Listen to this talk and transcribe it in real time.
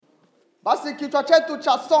Basi kichwa chetu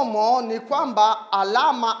cha somo ni kwamba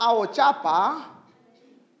alama au chapa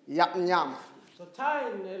ya mnyama. Så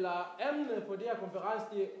tegn eller emne på det her konferens,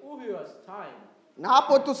 det er uhørs tegn. Na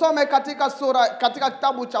hapo tusome katika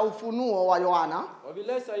kitabu cha Ufunuo wa Yohana. Og vi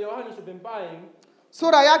læser Johannes Åbenbaring,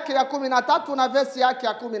 Sura yake ya 13 na verse yake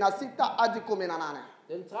ya 16 hadi 18.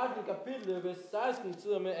 den 13. kapitel, vers 16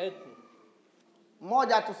 til og med 18.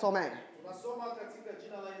 Mmoja tusomee. Tunasoma katika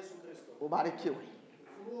jina la Yesu Kristo. Ubarikiwe.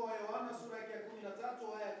 Ufunuo wa Yohana sura yake ya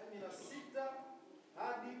 13 aya ya 16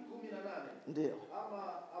 hadi 18. Ndio. Ama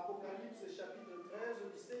Apocalypse chapitre 13 du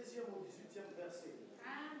 16e au 18e verset.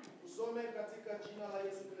 Tusome katika jina la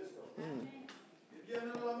Yesu Kristo. Biblia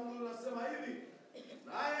neno la Mungu linasema hivi: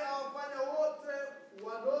 naye awafanya wote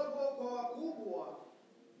wadogo kwa wakubwa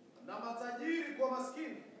na matajiri kwa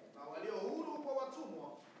maskini na walio huru kwa watumwa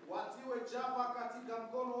watiwe chapa katika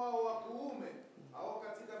mkono wao wa kuume au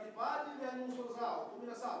katika vipaji vya nyuso zao.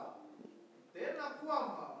 17. Tena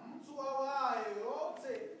kwamba mtu awaye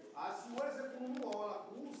yote asiweze kununua wala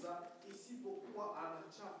kuuza isipokuwa ana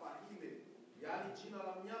chapa ile, yani jina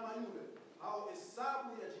la mnyama yule au hesabu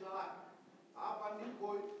ya jina lake. Hapa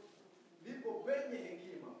ndipo lipo penye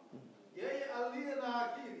hekima. Yeye aliye na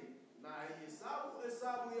akili na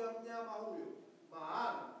hesabu ya mnyama huyo,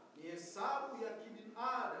 maana ni hesabu ya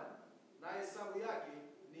kibinadamu na hesabu yake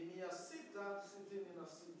ni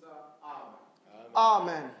 666.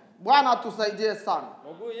 Amen. Bwana tusaidie sana.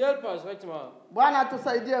 Må Gud hjælpe os rigtig meget. Bwana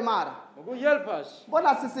tusaidie mara. Må Gud hjælpe os.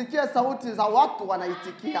 Mbona sisikie sauti za watu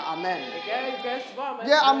wanaitikia amen? Jeg kan ikke svare med.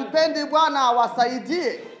 Je, ampendi Bwana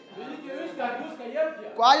awasaidie Vil I ikke ønske, at Gud skal hjælpe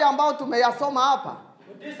jer? kwa haya ambao tumeyasoma hapa?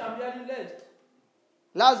 For det, som jeg lige læst.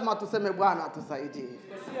 Lazima tuseme Bwana atusaidie, Vi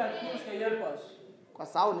skal sige, at Gud skal hjælpe os. kwa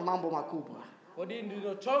sababu ni mambo makubwa. Fordi det er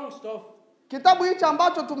noget tungt stof. Kitabu hichi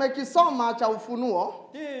ambacho tumekisoma cha Ufunuo,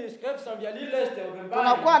 Det er skrift, som jeg lige læste af Åbenbaring.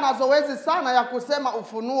 tunakuwa na zoezi sana ya kusema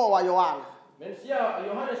ufunuo wa Yohana. Men siger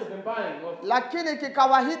Johannes Åbenbaring. Lakini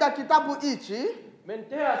kikawaida kitabu hichi Men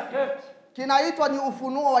det her skrift, kinaitwa ni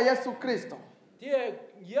ufunuo wa Yesu Kristo. det er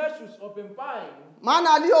Jesus Åbenbaring.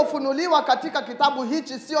 Maana aliyofunuliwa katika kitabu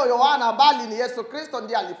hichi sio Yohana bali ni Yesu Kristo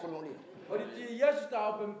ndiye alifunuliwa. Fordi det er Jesus, der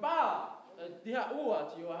åbenbarer det her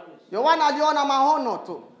ord til Johannes. Yohana aliona maono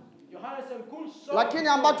tu, Johannes han kun så. lakini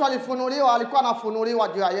ambacho alifunuliwa alikuwa anafunuliwa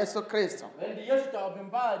juu ya Yesu Kristo. Men det er Jesus, der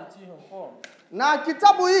åbenbarer det til ham form. Na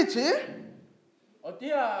kitabu hichi Og det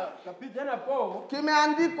her kapitel, den her bog,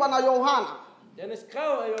 kimeandikwa na Yohana. den er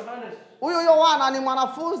skrevet af Johannes. Huyu Yohana ni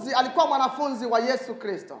alikuwa mwanafunzi wa Yesu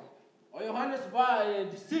Kristo. Og Johannes var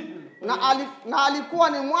disciple. Na alikuwa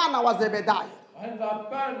ni mwana wa Zebedayo. Og han var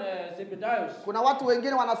børn af Zebedæus. Kuna watu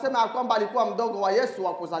wengine wanasema ya kwamba alikuwa mdogo wa Yesu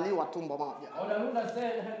wa kuzaliwa tumbo moja. Og der er nogen, der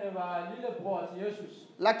sagde, at han var lillebror til Jesus.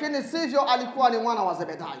 Lakini sivyo, alikuwa ni mwana wa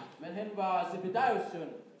Zebedayo. Men han var Zebedæus søn.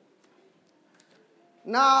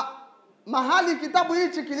 Na mahali kitabu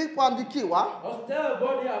hichi kilipoandikiwa Og stedet,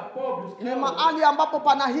 hvor det her bog blev ni skrevet, mahali ambapo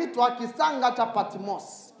panahitwa kisanga cha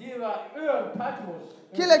Patmos. det var øen Patmos.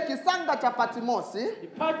 Kile kisanga cha Patmosi I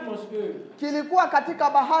Patmos ø. kilikuwa katika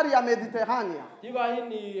bahari ya Mediterania, Det var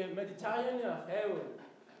inde i Mediterranean-havet.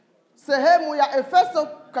 sehemu ya Efeso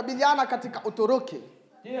kabiliana katika Uturuki.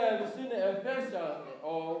 Det er ved siden af Efeser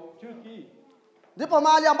og Tyrki. Ndipo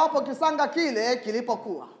mahali ambapo kisanga kile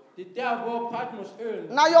kilipokuwa. Det er der, hvor Patmos øen.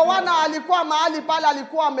 Na Yohana alikuwa mahali pale,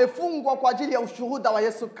 alikuwa amefungwa kwa ajili ya ushuhuda wa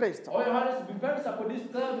Yesu Kristo. Og Johannes befandt sig på det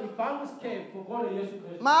sted i fangenskab på grund af Jesu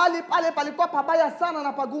Kristus. Mahali pale palikuwa pabaya sana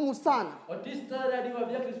na pagumu sana. Og det sted der, det var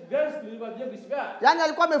virkelig vanskeligt, det var virkelig svært. Yaani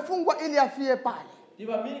alikuwa amefungwa ili afie pale. Det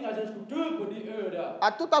var meningen, at han skulle dø på de øer der.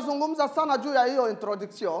 Hatutazungumza sana juu ya hiyo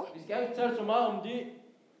introduction, Vi skal ikke tale så meget om det,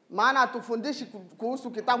 maana hatufundishi kuhusu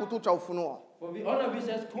kitabu tu cha Ufunuo. for vi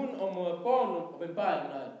underviser os kun om bogen om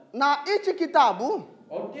Åbenbaringen. Na hichi kitabu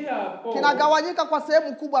Og det her bog, kinagawanyika kwa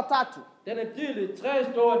sehemu kubwa tatu. den er delt i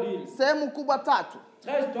 3 store dele. Sehemu kubwa tatu.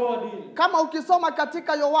 3 store dele. Kama ukisoma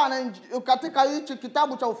katika Yohana, katika hichi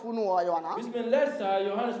kitabu cha Ufunuo wa Yohana, Hvis man læser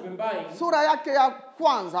Johannes Åbenbaring, sura yake ya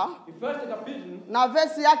kwanza i første kapitel, na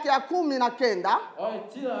versi yake ya 19, og i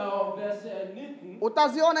tid og vers 19,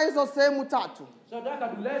 utaziona hizo sehemu tatu. så der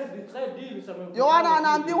kan du læse de 3 dele, som er Yohana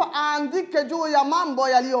anaambiwa aandike juu ya mambo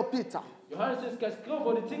yaliyopita, Johannes skal skrive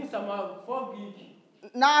på de ting, som er foregik,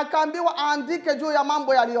 na akaambiwa aandike juu ya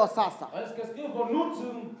mambo yaliyo sasa, og han skal skrive på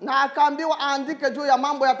nutiden, na akaambiwa aandike juu ya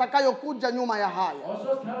mambo yatakayokuja nyuma ya hayo. og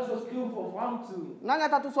så skal han så skrive på fremtiden. Nani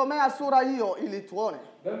atatusomea sura hiyo ili tuone?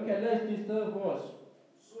 Hvem kan læse de steder for os?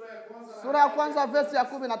 Sura ya kwanza versi ya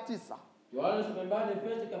 19. Johannes Åbenbaring, det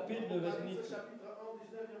første kapitel, vers 19. Chapitre 1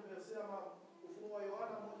 19e verset ama Ufunuo wa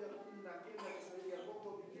Yohana 1:19 Kiswahili ya Kongo.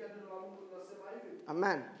 Biblia neno la Mungu linasema hivi: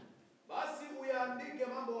 Amen. basi uyaandike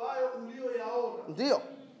mambo hayo Ndiyo.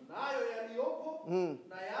 nayo yaliyopo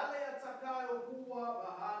na yale yatakayokuwa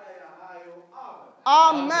baada ya hayo.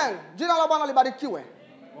 Amen. Jina la Bwana libarikiwe.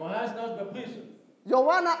 Og Herren navn bepriset.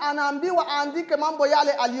 Yohana anaambiwa aandike mambo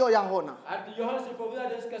yale aliyoyaona. At Johannes får vide,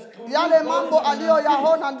 at den skal skrive ned Yale både mambo som han har set.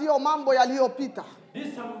 aliyoyaona ndiyo mambo yaliyopita.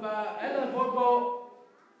 Det som var allerede foregår.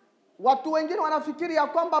 Watu wengine wanafikiri ya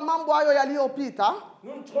kwamba mambo hayo yaliyopita,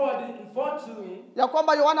 Nogen tror, at det er en fortiden. ya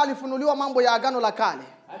kwamba Yohana alifunuliwa mambo ya Agano la Kale.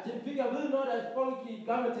 At de fik at vide noget, der er folk i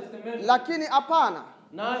Gamle Testament. Lakini hapana.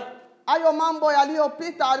 Nej. Hayo mambo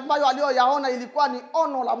yaliyopita ambayo aliyoyaona ilikuwa ni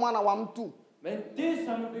ono la mwana wa mtu. Men det,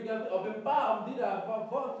 som fik at åbenbare om det, der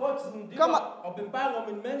var fortiden, det Kama- var åbenbare om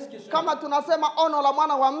en menneskesøn. Kama tunasema ono la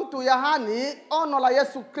mwana wa mtu, yaani ono la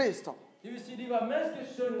Yesu Kristo. Det vil sige, det var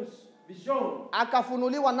menneskesøns vision.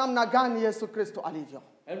 Akafunuliwa namna gani Yesu Kristo alivyo.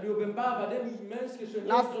 Han blev åbenbare, hvordan menneskesøn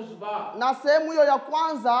Nas- Jesus var. Na sehemu hiyo ya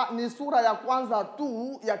kwanza ni sura ya kwanza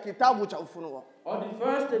tu ya kitabu cha Ufunuo. Og de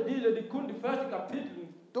første del, det er kun det første kapitel.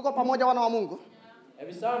 Tuko pamoja wana wa Mungu? Er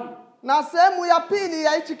vi sammen? Na sehemu ya pili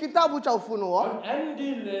ya hichi kitabu cha Og Ufunuo en anden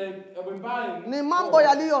del af åbenbaringen. ni mambo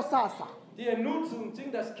yaliyo sasa. Det er nutiden,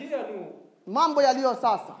 ting der sker nu. Mambo yaliyo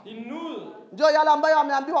sasa. Det er nuet. Ndio yale ambayo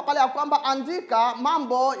ameambiwa pale ya kwamba andika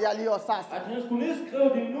mambo yaliyo sasa. At han skulle nedskrive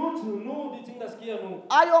det nutid nu, de ting der sker nu.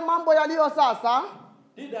 Hayo mambo yaliyo sasa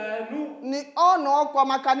Det der er nu. ni ono kwa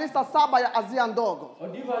makanisa 7 ya Asia ndogo. Og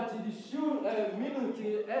det var til de 7 mindet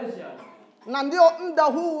til Asia. Na ndio muda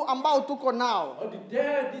huu ambao tuko nao. Og det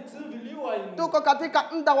der, de tid vi lever i nu. Tuko katika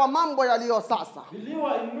muda wa mambo yaliyo sasa, Vi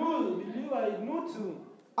lever i nuet, vi lever i nutiden.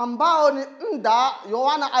 ambao ni muda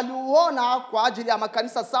Yohana aliuona kwa ajili ya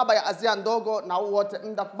makanisa 7 ya Asia ndogo, na wote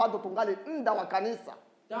muda bado tungali muda wa kanisa.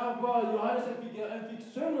 Der hvor Johannes han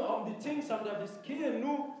fik synget om de ting, som der vil ske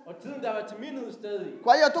nu, og tiden der var til mindet stadig.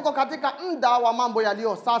 Kwa hiyo tuko katika muda wa mambo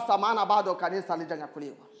yaliyo sasa, maana bado kanisa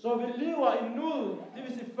halijanyakuliwa. Så vi lever i nuet, det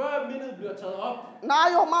vil sige før mindet bliver taget op. Na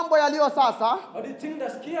hayo mambo yaliyo sasa Og de ting der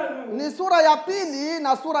sker nu, ni sura ya pili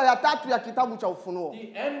na sura ya tatu ya kitabu cha Ufunuo.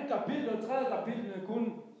 de andet kapitel og tredje kapitel er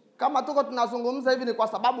kun. Kama tuko tunazungumza hivi ni kwa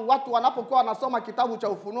sababu watu wanapokuwa wanasoma kitabu cha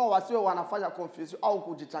Ufunuo wasiwe wanafanya confusion au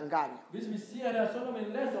kujichanganya. Hvis vi siger der, så når man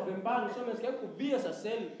læser åbenbaringen, så man skal ikke forvirre sig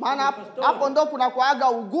selv. Maana Man forstår hapo det. ndo kuna kuaga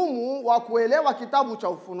ugumu wa kuelewa kitabu cha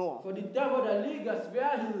Ufunuo. Fordi der hvor der ligger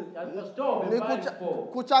sværhed at forstå Ni åbenbaringen på,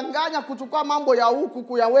 kuchanganya, kuchukua mambo ya huku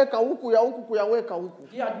kuyaweka huku, ya huku kuyaweka huku.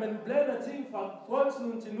 det er at man blander ting fra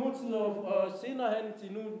fortiden til nutiden og senere hen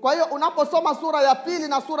til nu. Kwa hiyo unaposoma sura ya pili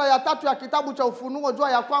na sura ya tatu ya kitabu cha Ufunuo,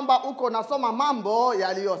 jua ya kwamba uko nasoma mambo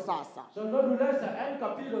yaliyo sasa. Så når du læser andet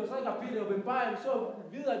kapitel og tredje kapitel af åbenbaringen, så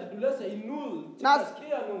videre at du læser i nuet, ting der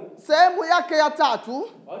sker nu. Sehemu yake ya tatu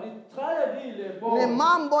Og det tredje del, hvor ni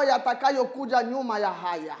mambo yatakayokuja nyuma ya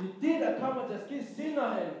haya. det er det, der kommer til at ske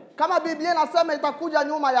senere hen. Kama Biblia inasema itakuja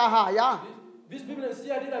nyuma ya haya, Hvis Bibelen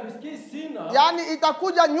siger, at det der vil ske senere, yani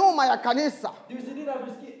itakuja nyuma ya kanisa, det vil sige, det der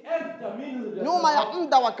vil ske efter mindet bliver nyuma taget ya op.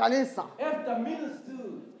 muda wa kanisa. Efter mindets tid.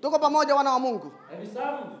 Tuko pamoja wana wa Mungu? Er vi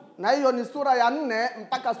sammen? Na hiyo ni sura ya 4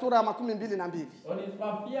 mpaka sura ya 22. Og det er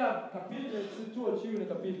fra 4. kapitel til 22.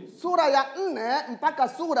 kapitel. Sura ya 4 mpaka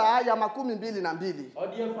sura ya 22. Og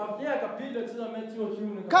det er fra 4. kapitel til og med 22.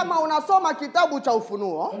 kapitel. Kama unasoma kitabu cha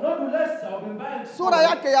Ufunuo Og når du læser åbenbaringen, sura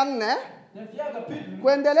yake ya 4 den 4. kapitel,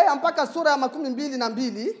 kuendelea mpaka sura ya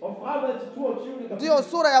 22 og fremad til 22. kapitel, ndio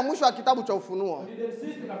sura ya mwisho ya kitabu cha Ufunuo. og det er den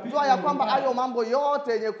sidste kapitel. Jua ya kwamba hayo mambo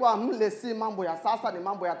yote yenye kuwa mle si mambo ya sasa, ni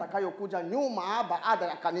mambo yatakayokuja nyuma baada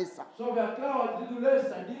ya kanisa. Så vær klar over, at det du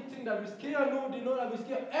læser, de ting, der vil ske nu, det er noget, der vil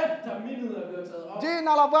ske efter mindet er blevet taget op.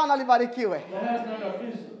 Jina la Bwana libarikiwe. Og her snakker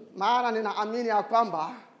Kristo. Maana ninaamini ya kwamba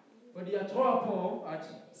Fordi jeg tror på, at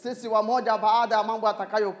sisi wamoja baada ya mambo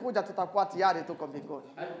yatakayokuja tutakuwa tayari tuko mbinguni.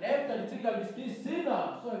 efter de ting, der vil ske senere,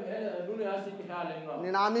 så er nu er jeg altså ikke her længere.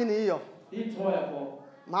 Ninaamini hiyo. Det tror jeg på.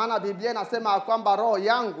 Maana Biblia inasema ya kwamba roho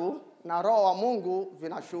yangu na roho wa Mungu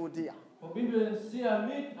vinashuhudia. For Bibelen siger, at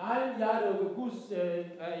mit egen hjerte og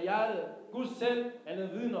Guds selv, han er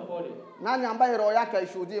vidner for det. Nani ambaye roho yake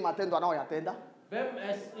haishuhudii matendo anayoyatenda? Hvem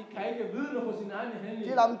kan ikke vidne for sine egne handlinger?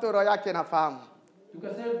 Kila mtu roho yake inafahamu. Du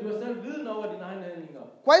er selv vidne over dine egne handlinger.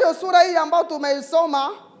 Kwa hiyo sura hii ambayo tumeisoma,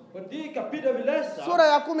 For de kapitel, vi læser, sura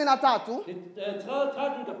ya 13, det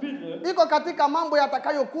 13. kapitel, iko katika mambo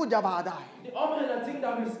yatakayokuja baadaye. det omhandler ting,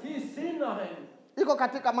 der vil ske senere hen. Iko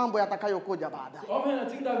katika mambo yatakayokuja baadaye. Det omhandler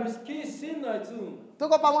ting, der vil ske senere i tiden.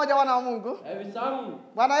 Tuko pamoja wana wa Mungu? Er vi sammen?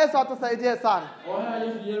 Bwana Yesu atusaidie sana. Og her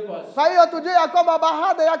Jesu hjælper os. Kwa hiyo tujue ya kwamba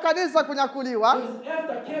baada ya kanisa kunyakuliwa, Hvis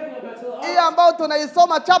efter kirken er blevet taget op, hii ambayo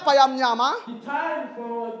tunaisoma chapa ya mnyama de tegn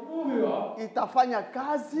for et uhyre, itafanya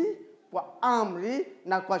kazi kwa amri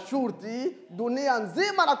na kwa shurti dunia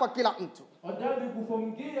nzima na kwa kila mtu. Og der vil kunne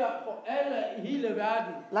fungere for alle i hele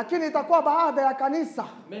verden. lakini itakuwa baada ya kanisa.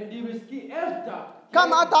 Men de vil ske efter.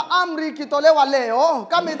 Kama hata amri ikitolewa leo,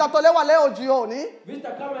 kama itatolewa leo jioni, Hvis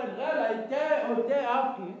der kommer en regler i dag og dag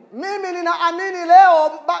aften, mimi ninaamini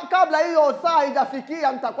leo kabla hiyo saa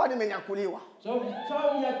haijafikia nitakuwa nimenyakuliwa. så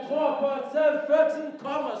jeg tror på, at selv før tiden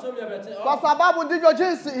kommer, så vil jeg være taget Kwa op. sababu ndivyo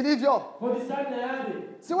jinsi ilivyo. For det sande er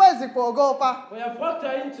det. Siwezi kuogopa, For jeg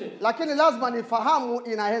frygter intet. lakini lazima nifahamu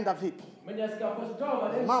inaenda vipi. Men jeg skal forstå,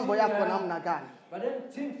 hvordan Mambo ting yako er. namna gani. Hvordan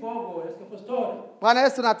ting foregår. Jeg skal forstå det. Bwana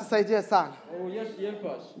Yesu natusaidie sana. Og Jesus hjælper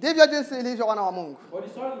os. Ndivyo jinsi ilivyo wana wa Mungu. For det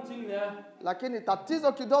er sådan tingene er. Lakini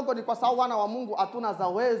tatizo kidogo ni kwa sababu wana wa Mungu hatuna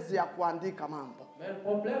zawezi ya kuandika mambo. Men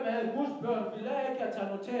problemet er, at Guds børn, vi lærer ikke at tage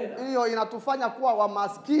notater. Hiyo inatufanya kuwa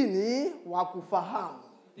wamaskini wa kufahamu.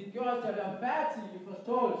 Det gør os til at være færdige i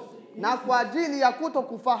forståelse. Na kwa ajili ya kuto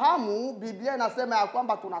kufahamu, Biblia inasema ya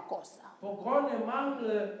kwamba tunakosa. På grund af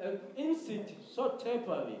mangel af indsigt, så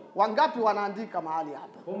taber vi. Wangapi wanaandika mahali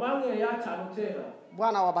hapa? Hvor mange af jer tager notater?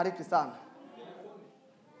 Bwana wabariki sana.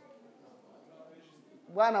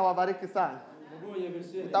 Bwana wabariki sana. Nu jeg vil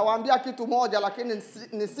se det. Nitawaambia kitu moja lakini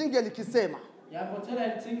nisingelikisema. Jeg fortæller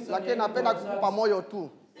en ting, som Lakini jeg ikke napenda har kukupa sagt. moyo tu.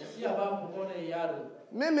 Jeg siger bare på grund af hjertet.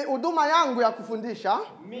 Mimi huduma yangu ya kufundisha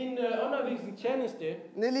Min undervisningstjeneste,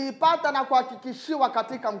 niliipata na kuhakikishiwa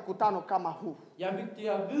katika mkutano kama huu. jeg fik det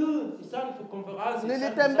at vide i sådan for konference.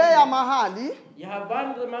 Nilitembea mahali, Jeg har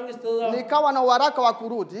vandret mange steder, nikawa na uharaka wa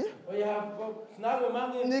kurudi, og jeg har snakket med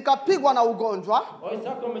mange. nikapigwa na ugonjwa, Og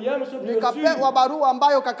så kom jeg hjem, og så blev jeg syg. nikapewa barua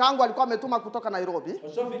ambayo kakaangu alikuwa ametuma kutoka Nairobi.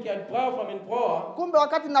 Og så fik jeg et brev fra min bror. Kumbe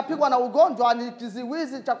wakati napigwa na ugonjwa ni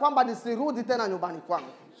kiziwizi cha kwamba nisirudi tena nyumbani kwangu.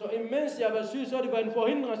 Så imens jeg var syg, så det var en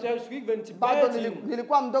forhindring, så jeg skulle ikke vende Bado tilbage til.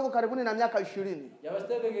 nilikuwa mdogo karibuni na miaka 20. Jeg var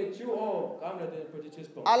stadigvæk 20 år gammel på det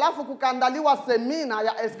tidspunkt. Alafu kukaandaliwa semina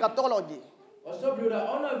ya eschatology. Og så blev der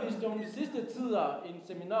undervist om de sidste tider i en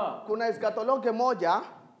seminar. Kuna eschatologe moja,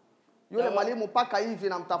 yule mwalimu paka hivi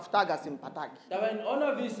namtafutaga simpataki. Der var en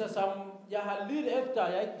underviser, som jeg har lidt efter,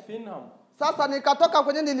 jeg ikke kan finde ham. Sasa nikatoka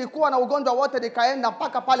kwenye nilikuwa na ugonjwa wote nikaenda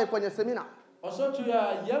mpaka pale kwenye semina. Og så tog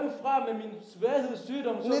jeg hjemmefra med min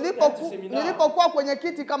sværdhedssygdom, så gik jeg til seminar. Nilipokuwa kwenye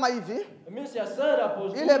kiti kama hivi, Mens jeg sad der på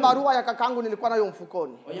ile stolen, barua ya kakangu nilikuwa nayo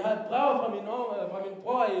mfukoni. og jeg havde et brev fra min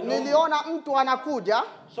bror i lommen. Niliona mtu anakuja,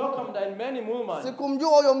 Så kom der en mand imod mig,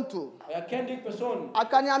 sikumjua huyo mtu. og jeg kendte ikke personen.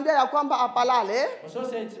 Akaniambia ya kwamba apalale, Og så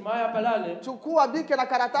sagde han til mig, Apalale. chukua bike na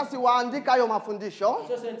karatasi waandika hayo mafundisho. Og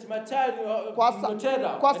så sagde han til mig, tag Kwa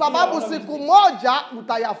notater. kwa af de her sababu siku undervisninger. moja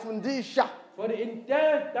utayafundisha. For en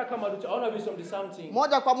dag, der kommer du til at undervise om de samme ting.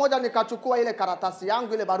 Moja kwa moja nikachukua ile karatasi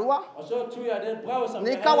yangu, ile barua, Og så tog jeg det brev, som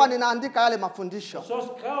jeg nikawa havde. ninaandika yale mafundisho. Og så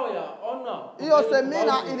skrev jeg under. på Hiyo det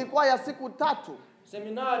semina brev. ilikuwa ya siku 3,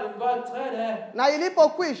 Seminaret, den var 3 dage. na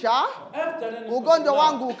ilipokwisha Efter den ugonjwa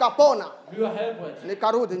wangu ukapona, blev jeg helbredt.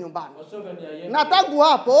 nikarudi nyumbani. Og så vendte jeg hjem. Na tangu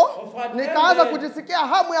hapo nikaanza kujisikia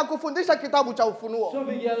hamu ya kufundisha kitabu cha Ufunuo, Så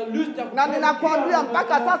fik jeg lyst til at na kunne ninakwambia om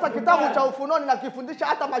mpaka sasa kitabu cha Ufunuo ninakifundisha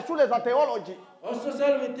hata mashule za theology. Og så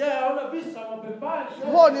selvom i dag er undervist som at bevare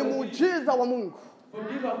Huo ni muujiza wa Mungu, For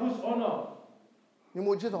det var Guds under. ni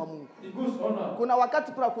muujiza wa Mungu. Det er Guds under. Kuna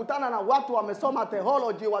wakati tunakutana na watu wamesoma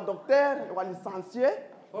theology, wa dokter, wa lisansie,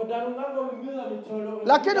 For der er nogle gange, hvor vi møder min teologi.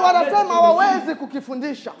 lakini wanasema hawawezi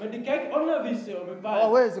kukifundisha, Men de kan ikke undervise i åbenbaring.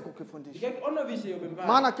 hawawezi De kukifundisha, kan ikke undervise i åbenbaring.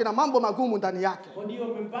 maana kina mambo magumu ndani yake. Fordi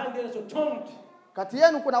åbenbaring det er så tungt. Kati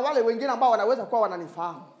yenu kuna wale wengine ambao wanaweza kuwa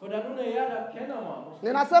wananifahamu. For der er nogle af jer, der kender mig. Måske.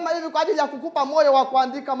 Ninasema hivi kwa ajili ya kukupa moyo wa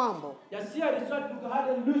kuandika mambo, Jeg siger det så, at du kan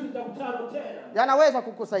have den lyst, der kunne tage notater. yanaweza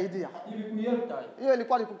kukusaidia. De vil kunne hjælpe dig. Hiyo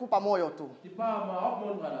ilikuwa ni kukupa moyo tu. Det er bare med at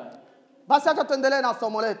opmuntre dig. Basi acha tuendelee na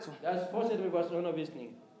somo letu, Lad os fortsætte med vores undervisning.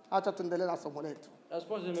 acha tuendelee na somo letu. Lad os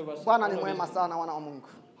fortsætte med vores Bwana ni mwema undervisning. sana, wana wa Mungu.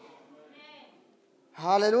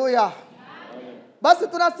 Haleluya. Amen. Basi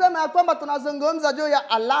tunasema ya kwamba tunazungumza juu ya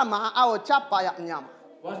alama au chapa ya mnyama.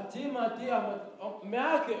 Vores tema det er at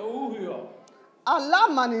mærke og uhyre.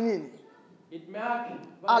 Alama ni nini? Et mærke.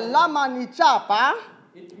 Hvad er det? Alama ni chapa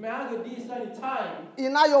Et mærke det er sådan et tegn,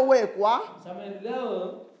 inayowekwa som er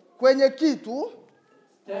lavet, kwenye kitu,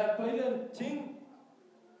 der er på en eller anden ting.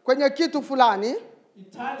 kwenye kitu fulani Et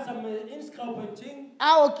tegn, som er indskrevet på en ting,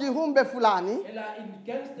 au kiumbe fulani eller en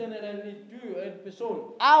genstand, eller en dyr, en person.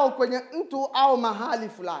 au kwenye mtu au mahali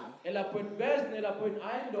fulani. Eller på et væsen, eller på en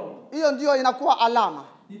ejendom. Hiyo ndio inakuwa alama,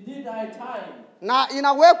 Det er det, der er et tegn. na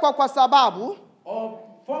inawekwa kwa sababu Og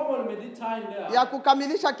formålet med det tegn der, ya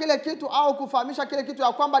kukamilisha kile kitu au kufahamisha kile kitu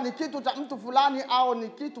ya kwamba ni kitu cha mtu fulani au ni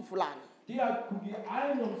kitu fulani. det er at kunne give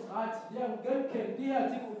ejendomsret, det er at kunne genkende de her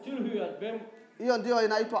ting tilhører hvem. Hiyo ndio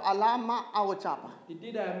inaitwa alama au chapa. Det er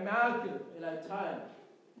det, der er mærke, eller et tegn.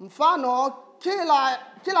 Mfano,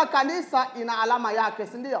 kila kanisa ina alama yake,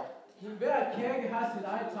 si ndio? Hver kirke har sit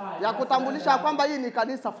eget tegn. Ya kutambulisha kwamba hii ni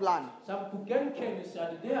kanisa fulani. Som kunne genkendes, at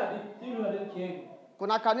det her, det hører den kirke.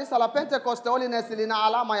 Kuna kanisa la Pentecost Holiness lina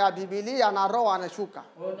alama ya Biblia na Roho anashuka.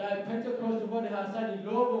 Og der er Pentecost, hvor det har sådan en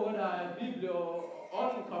logo, hvor der er Bibel og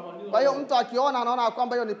ånden kommer ned. Kwa hiyo mtu akiona anaona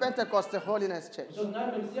kwamba hiyo ni Pentecost Holiness Church. Så når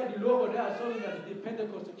man ser de logo der, så er det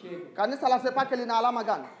Pentecost kirke. Kanisa la Sepake lina alama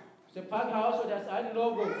gani? Sepak har også deres egen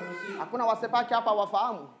logo, kan man sige. Hakuna wa Sepake hapa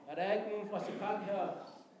wafahamu. Er der ikke nogen fra Sepak her?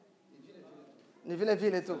 Ni vile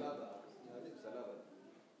vile tu.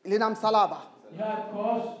 Lina msalaba. De har et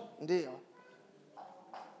kors. Ndio.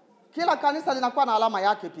 Kila kanisa linakuwa na alama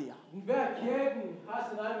yake pia. Hver kirken har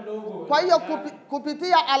sin egen logo. Kwa hiyo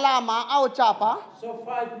kupitia alama au chapa, så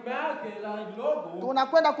fra et mærke eller et logo,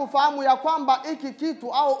 tunakwenda kufahamu ya kwamba hiki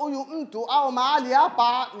kitu au huyu mtu au mahali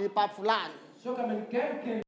hapa ni pa fulani. så kan man genkende